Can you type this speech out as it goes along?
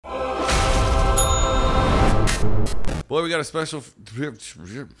Boy, we got a special.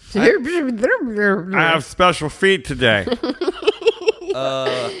 I have special feet today.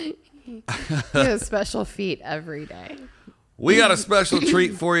 You have special feet every day. We got a special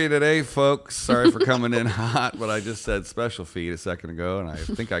treat for you today, folks. Sorry for coming in hot, but I just said special feed a second ago, and I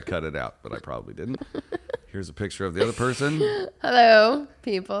think I cut it out, but I probably didn't. Here's a picture of the other person. Hello,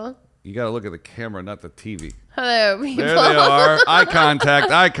 people. You got to look at the camera, not the TV. Hello, people. There they are. Eye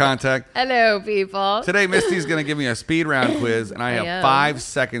contact, eye contact. Hello, people. Today, Misty's going to give me a speed round quiz, and I have 5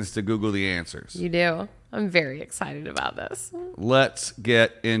 seconds to Google the answers. You do. I'm very excited about this. Let's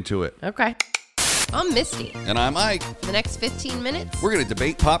get into it. Okay. I'm Misty. And I'm Ike. For the next 15 minutes, We're going to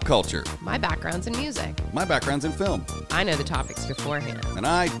debate pop culture. my background's in music. My background's in film, I know the topics beforehand. and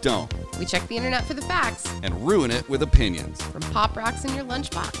I don't. We check the internet for the facts, And ruin it with opinions. from pop rocks in your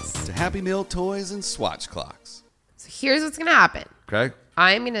lunchbox. To Happy Meal toys and swatch clocks. So here's what's going to happen. Okay?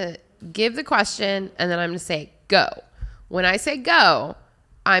 I'm going to give the question, and then I'm going to say go. When I say go,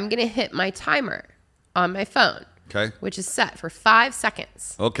 I'm going to hit my timer on my phone. Okay. Which is set for 5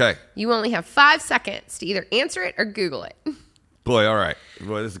 seconds. Okay. You only have 5 seconds to either answer it or Google it. Boy, all right.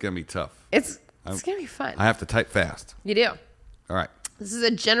 Boy, this is going to be tough. It's going to be fun. I have to type fast. You do. All right. This is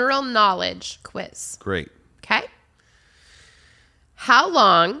a general knowledge quiz. Great. Okay? How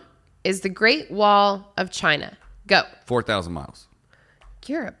long is the Great Wall of China? Go. 4,000 miles.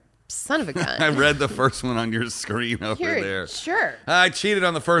 You're a son of a gun. I read the first one on your screen over there. Sure. I cheated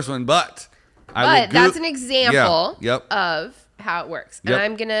on the first one, but... But that's an example of how it works. And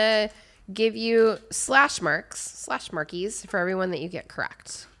I'm going to give you slash markies for everyone that you get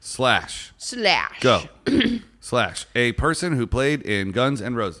correct. Slash. Go. Slash. A person who played in Guns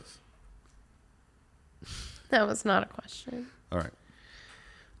N' Roses. That was not a question. All right.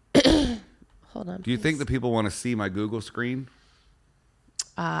 Hold on. Do you think that people want to see my Google screen?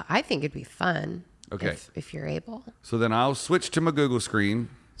 I think it'd be fun. Okay. If you're able. So then I'll switch to my Google screen.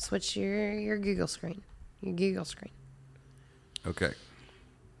 Switch your Google screen. Your Google screen. Okay.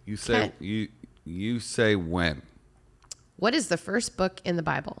 You say you say when. What is the first book in the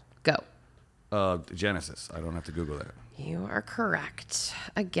Bible? Go. Genesis. I don't have to Google that. You are correct.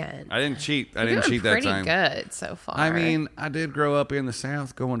 Again. I didn't cheat. I You're didn't cheat that doing time. Pretty good so far. I mean, I did grow up in the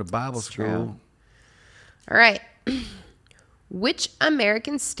South going to Bible school. True. All right. Which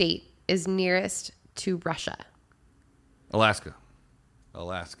American state is nearest to Russia? Alaska.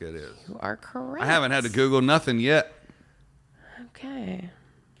 Alaska it is. You are correct. I haven't had to Google nothing yet. Okay.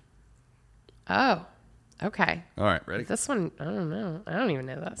 Oh. Okay. All right, ready? This one, I don't know. I don't even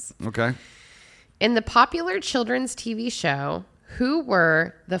know this. Okay. In the popular children's TV show, who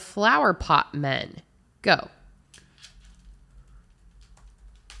were the Flower Pot Men? Go.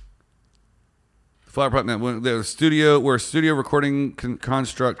 Flower Pot Men. The studio were a studio recording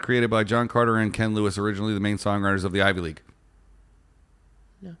construct created by John Carter and Ken Lewis, originally the main songwriters of the Ivy League.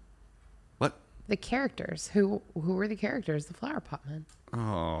 No. What? The characters. Who were the characters? The Flower Pot Men.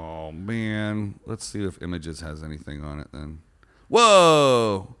 Oh man. Let's see if Images has anything on it then.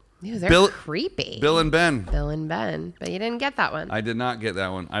 Whoa. Ew, they're creepy. Bill and Ben. Bill and Ben. But you didn't get that one. I did not get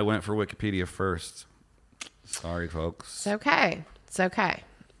that one. I went for Wikipedia first. Sorry, folks. It's okay. It's okay.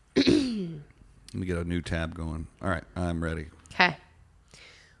 Let me get a new tab going. All right, I'm ready. Okay.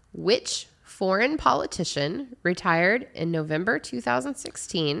 Which foreign politician retired in November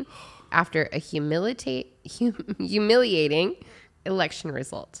 2016 after a humiliating election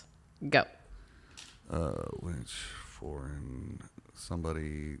result? Go. Which foreign...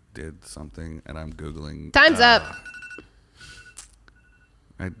 Somebody did something, and I'm Googling. Time's up.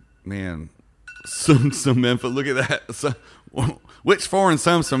 Some Memphis. Look at that. Which foreign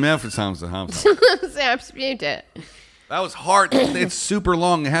some Memphis? That That was hard. It's super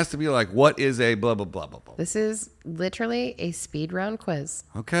long. It has to be like, what is a blah, blah, blah, blah, blah. This is literally a speed round quiz.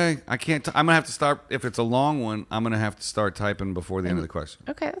 Okay. I can't. I'm going to have to start. If it's a long one, I'm going to have to start typing before the end of the question.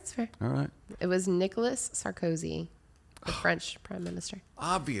 Okay, that's fair. All right. It was Nicolas Sarkozy, the French prime minister.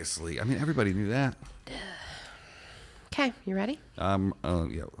 Obviously. I mean, everybody knew that. Okay, you ready? Yeah, hold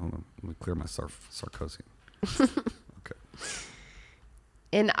on. Let me clear my Sarkozy. Okay.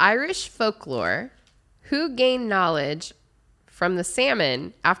 In Irish folklore, who gained knowledge from the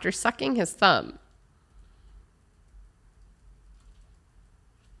salmon after sucking his thumb?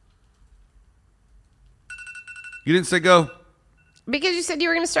 You didn't say go. Because you said you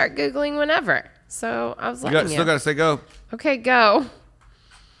were going to start Googling whenever. So I was letting you. Still got to say go. Okay, go.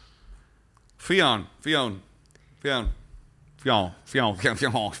 Fione.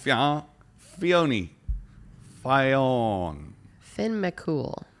 Finn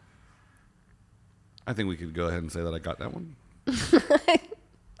McCool. I think we could go ahead and say that I got that one.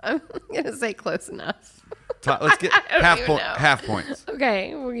 I'm going to say close enough. Let's get don't half even know. half points.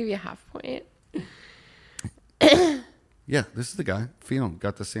 Okay, we'll give you a half point. Yeah, this is the guy. Fion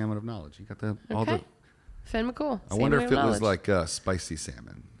got the salmon of knowledge. He got all the. Okay. Finn McCool. I wonder if it was like spicy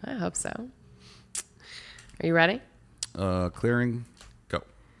salmon. I hope so. Are you ready? Clearing. Go.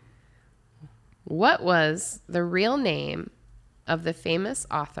 What was the real name of the famous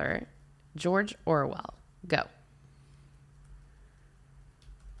author George Orwell? Go.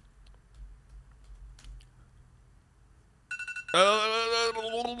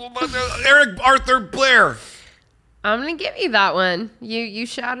 Eric Arthur Blair. I'm gonna give you that one. You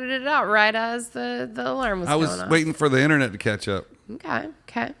shouted it out right as the alarm was I going was off. waiting for the internet to catch up. Okay.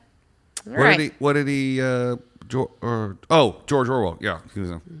 All What right. did he? George Orwell. Yeah, he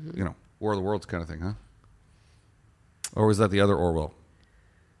was a War of the Worlds kind of thing, huh? Or was that the other Orwell?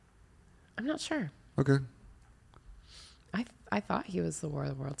 I'm not sure. Okay, I thought he was the War of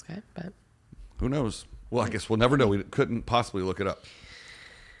the Worlds guy, but who knows? Well, I guess we'll never know. We couldn't possibly look it up.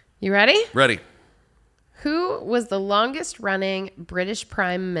 you ready? Ready? Who was the longest running British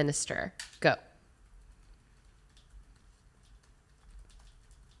Prime Minister? Go.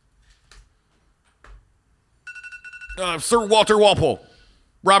 Sir Walter Walpole.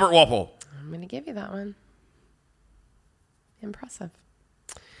 Robert Walpole. I'm going to give you that one. Impressive.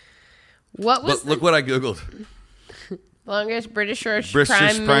 What was But look what I googled. the longest British British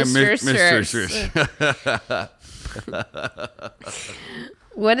Prime Minister?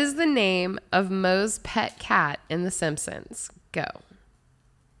 What is the name of Moe's pet cat in The Simpsons? Go.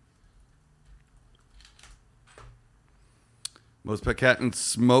 Most pet cat and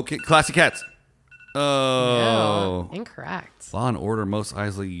smoking classic cats. Oh, No, incorrect. Law and Order Most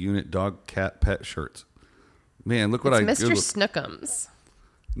Isley Unit Dog Cat Pet Shirts. Man, look what It's I Mr. googled. Snookums.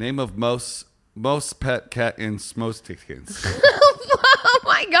 Name of most pet cat in Smostikins. Oh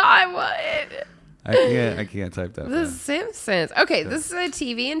my God, what? I can't type that. The fast. Simpsons. Okay, this is a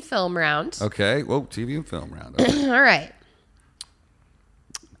TV and film round. Okay, whoa, TV and film round. Okay. All right.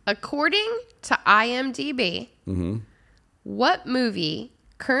 According to IMDb, what movie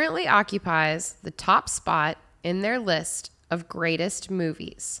currently occupies the top spot in their list of greatest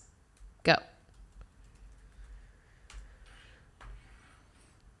movies? Go.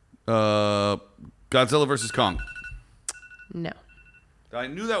 Godzilla versus Kong. No. I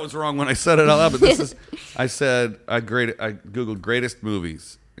knew that was wrong when I said it out loud, but this is. I googled greatest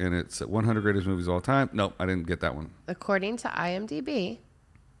movies, and it's 100 greatest movies of all time. Nope, I didn't get that one. According to IMDb,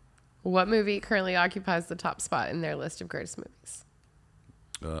 what movie currently occupies the top spot in their list of greatest movies?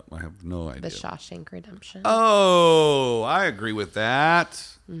 I have no idea. The Shawshank Redemption. Oh, I agree with that.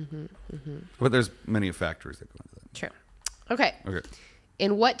 But there's many factors that go into that. True. Okay. Okay.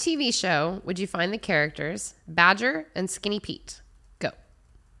 In what TV show would you find the characters Badger and Skinny Pete? Go.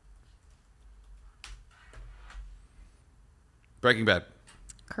 Breaking Bad.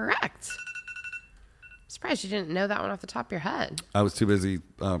 Correct. Surprised you didn't know that one off the top of your head. I was too busy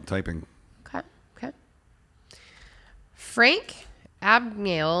typing. Okay. Frank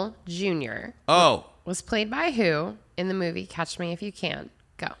Abagnale Jr. Oh, was played by who in the movie Catch Me If You Can?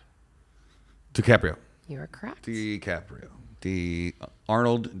 Go. DiCaprio. You are correct.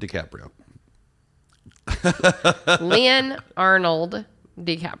 Arnold DiCaprio. Leon Arnold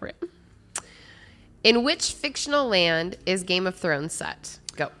DiCaprio. In which fictional land is Game of Thrones set?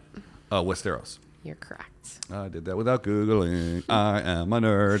 Go. Westeros. You're correct. I did that without Googling. I am a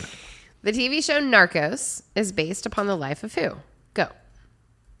nerd. The TV show Narcos is based upon the life of who? Go.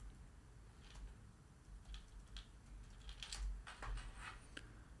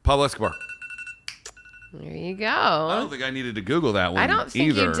 Pablo Escobar. There you go. I don't think I needed to Google that one I don't think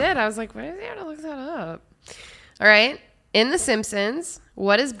either. you did. I was like, why does he have to look that up? All right. In The Simpsons,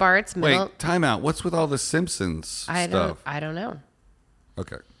 what is Bart's middle? Wait, time out. What's with all the Simpsons stuff? I don't know.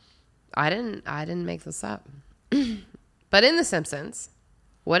 Okay. I didn't make this up. But in The Simpsons,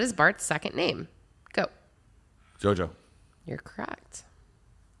 what is Bart's second name? Go. JoJo. You're correct.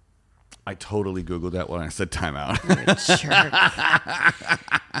 I totally Googled that when I said time out. You're a jerk.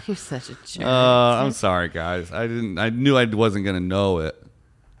 You're such a jerk. I'm sorry, guys. I knew I wasn't going to know it.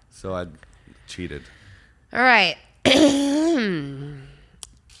 So I cheated. All right. The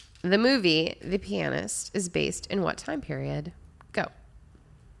movie The Pianist is based in what time period? Go.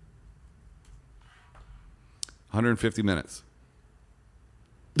 150 minutes.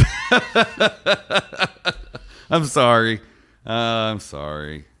 I'm sorry. I'm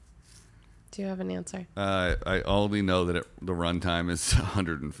sorry. Do you have an answer? I only know that the runtime is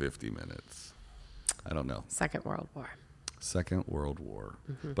 150 minutes. I don't know. Second World War. Second World War.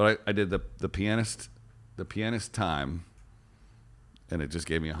 But I did the pianist time, and it just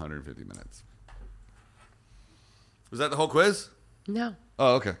gave me 150 minutes. Was that the whole quiz? No.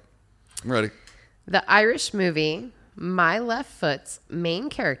 Oh, okay. I'm ready. The Irish movie My Left Foot's main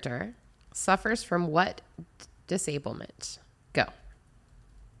character suffers from what disablement? Go.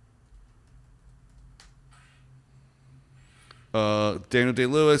 Daniel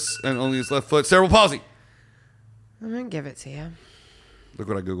Day-Lewis and only his left foot. Cerebral palsy. I'm going to give it to you. Look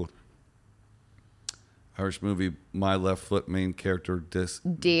what I Googled. Irish movie, My Left Foot, main character,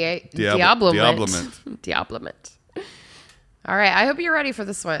 Diablement. Diablement. Diablement. All right. I hope you're ready for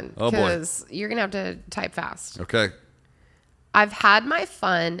this one. Oh, boy. Because you're going to have to type fast. Okay. I've had my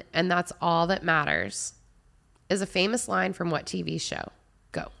fun, and that's all that matters, is a famous line from what TV show?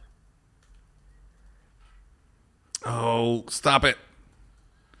 Go. Oh, stop it.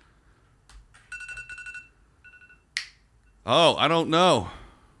 Oh, I don't know.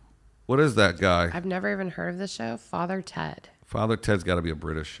 What is that guy? I've never even heard of this show. Father Ted. Father Ted's got to be a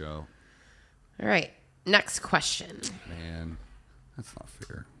British show. All right. Next question. Man, that's not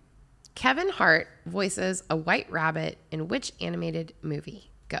fair. Kevin Hart voices a white rabbit in which animated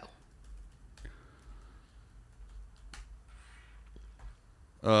movie? Go.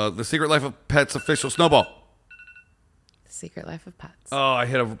 The Secret Life of Pets official Snowball. The Secret Life of Pets. Oh, I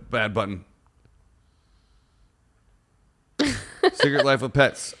hit a bad button. Secret Life of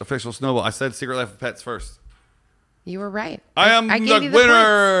Pets official Snowball. I said Secret Life of Pets first. You were right. I am gave the you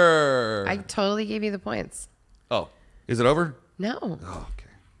winner. points. I totally gave you the points. Oh, is it over? No. Oh, okay.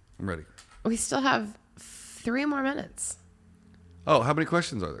 I'm ready. We still have 3 more minutes. Oh, how many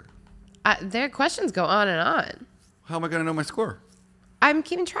questions are there? Their questions go on and on. How am I going to know my score? I'm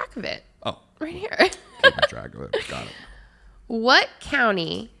keeping track of it. Oh, Right here. keeping track of it. Got it. What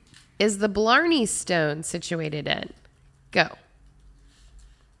county is the Blarney Stone situated in? Go.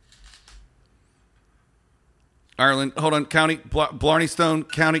 Ireland. Hold on. County. Blarney Stone.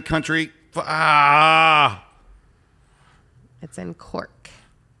 County. Country. It's in Cork.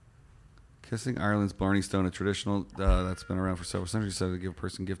 Kissing Ireland's Blarney Stone, a traditional that's been around for several centuries, said to give a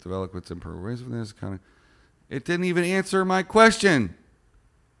person gift of eloquence and persuasiveness. Kind of. It didn't even answer my question.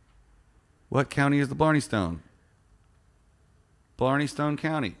 What county is the Blarney Stone? Blarney Stone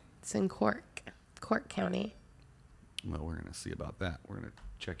County. It's in Cork. Cork County. Well, we're going to see about that. We're going to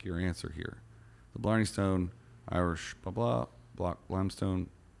check your answer here. The Blarney Stone, Irish, blah, blah, block, limestone,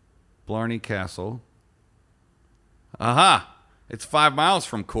 Blarney Castle. Aha! It's 5 miles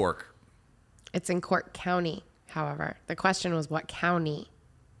from Cork. It's in Cork County, however. The question was, what county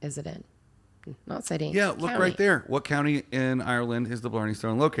is it in? Not city. Yeah, look county. right there. What county in Ireland is the Blarney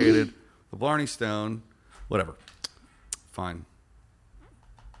Stone located? The Blarney Stone, whatever. Fine.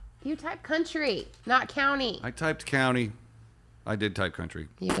 You type country, not county. I typed county. I did type country.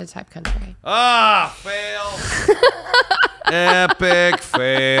 You did type country. Ah, fail. Epic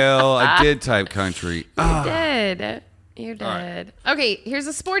fail. I did type country. You did. You did. right. Okay, here's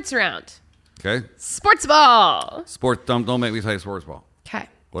a sports round. Okay. Sports ball. Sport. Don't make me play sports ball. Okay.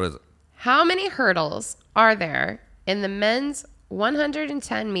 What is it? How many hurdles are there in the men's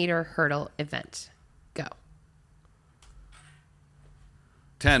 110-meter hurdle event? Go.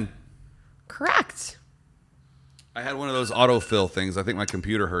 10. Correct. I had one of those autofill things. I think my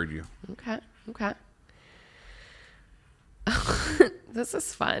computer heard you. Okay. Okay. This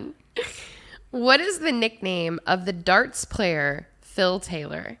is fun. What is the nickname of the darts player Phil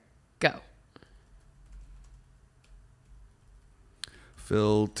Taylor? Go.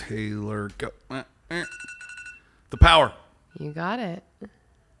 Phil Taylor. Go. The power. You got it.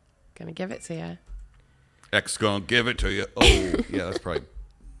 Gonna give it to you. X gonna give it to you. Oh, yeah, that's probably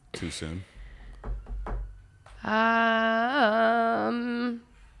too soon.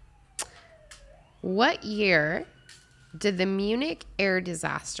 What year did the Munich air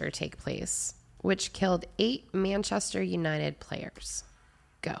disaster take place, which killed 8 Manchester United players?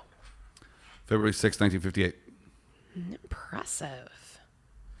 Go. February 6, 1958. Impressive.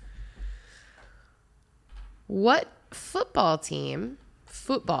 What football team,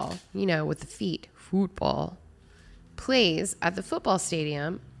 with the feet, football, plays at the football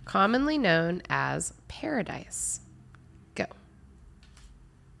stadium commonly known as Paradise? Go.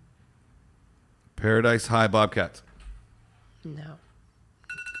 Paradise High Bobcats. No.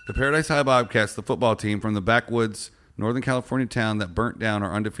 The Paradise High Bobcats, the football team from the backwoods Northern California town that burnt down,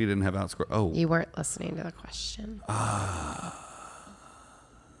 are undefeated and have outscored. Oh, You weren't listening to the question. I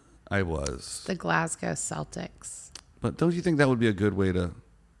was. The Glasgow Celtics. But don't you think that would be a good way to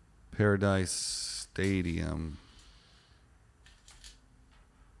Paradise Stadium?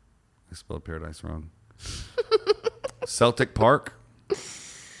 I spelled paradise wrong. Celtic Park?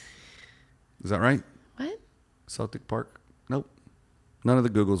 Is that right? What? Celtic Park? Nope. None of the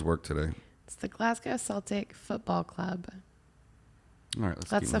Googles work today. It's the Glasgow Celtic Football Club. All right, let's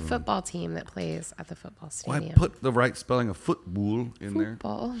That's keep the moving. football team that plays at the football Well, stadium. I put the right spelling of football in there.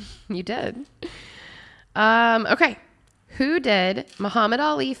 Football. You did. Okay. Who did Muhammad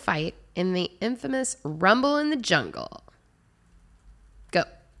Ali fight in the infamous Rumble in the Jungle? Go.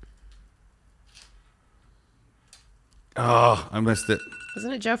 Oh, I missed it.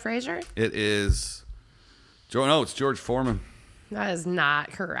 Isn't it Joe Frazier? It is. No, it's George Foreman. That is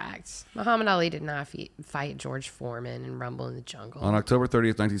not correct. Muhammad Ali did not fight George Foreman in Rumble in the Jungle. On October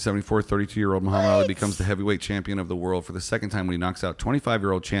 30th, 1974, 32-year-old Muhammad Ali becomes the heavyweight champion of the world for the second time when he knocks out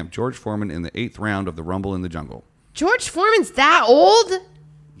 25-year-old champ George Foreman in the 8th round of the Rumble in the Jungle. George Foreman's that old?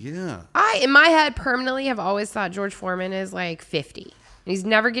 Yeah. I, in my head, permanently have always thought George Foreman is like 50. And he's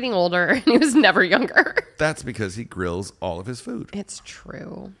never getting older, and he was never younger. That's because he grills all of his food. It's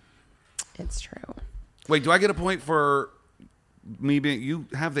true. It's true. Wait, do I get a point for me being... You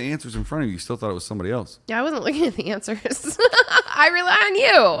have the answers in front of you. You still thought it was somebody else. Yeah, I wasn't looking at the answers. I rely on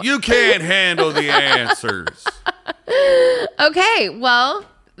you. You can't handle the answers. Okay, well,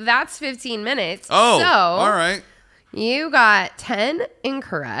 that's 15 minutes. Oh, so all right. You got 10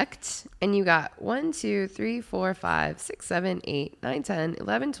 incorrect, and you got 1, 2, 3, 4, 5, 6, 7, 8, 9, 10,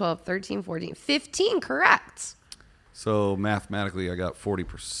 11, 12, 13, 14, 15 correct. So mathematically, I got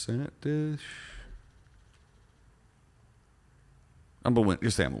 40%-ish. I'm a winner. You're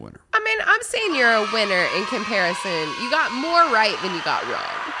saying I'm a winner. I mean, I'm saying you're a winner in comparison. You got more right than you got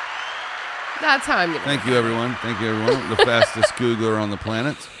wrong. That's how I'm going to. Thank you, everyone. Thank you, everyone. The fastest Googler on the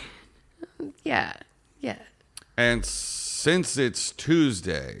planet. Yeah. Yeah. And since it's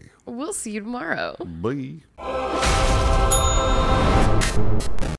Tuesday, We'll see you tomorrow. bye.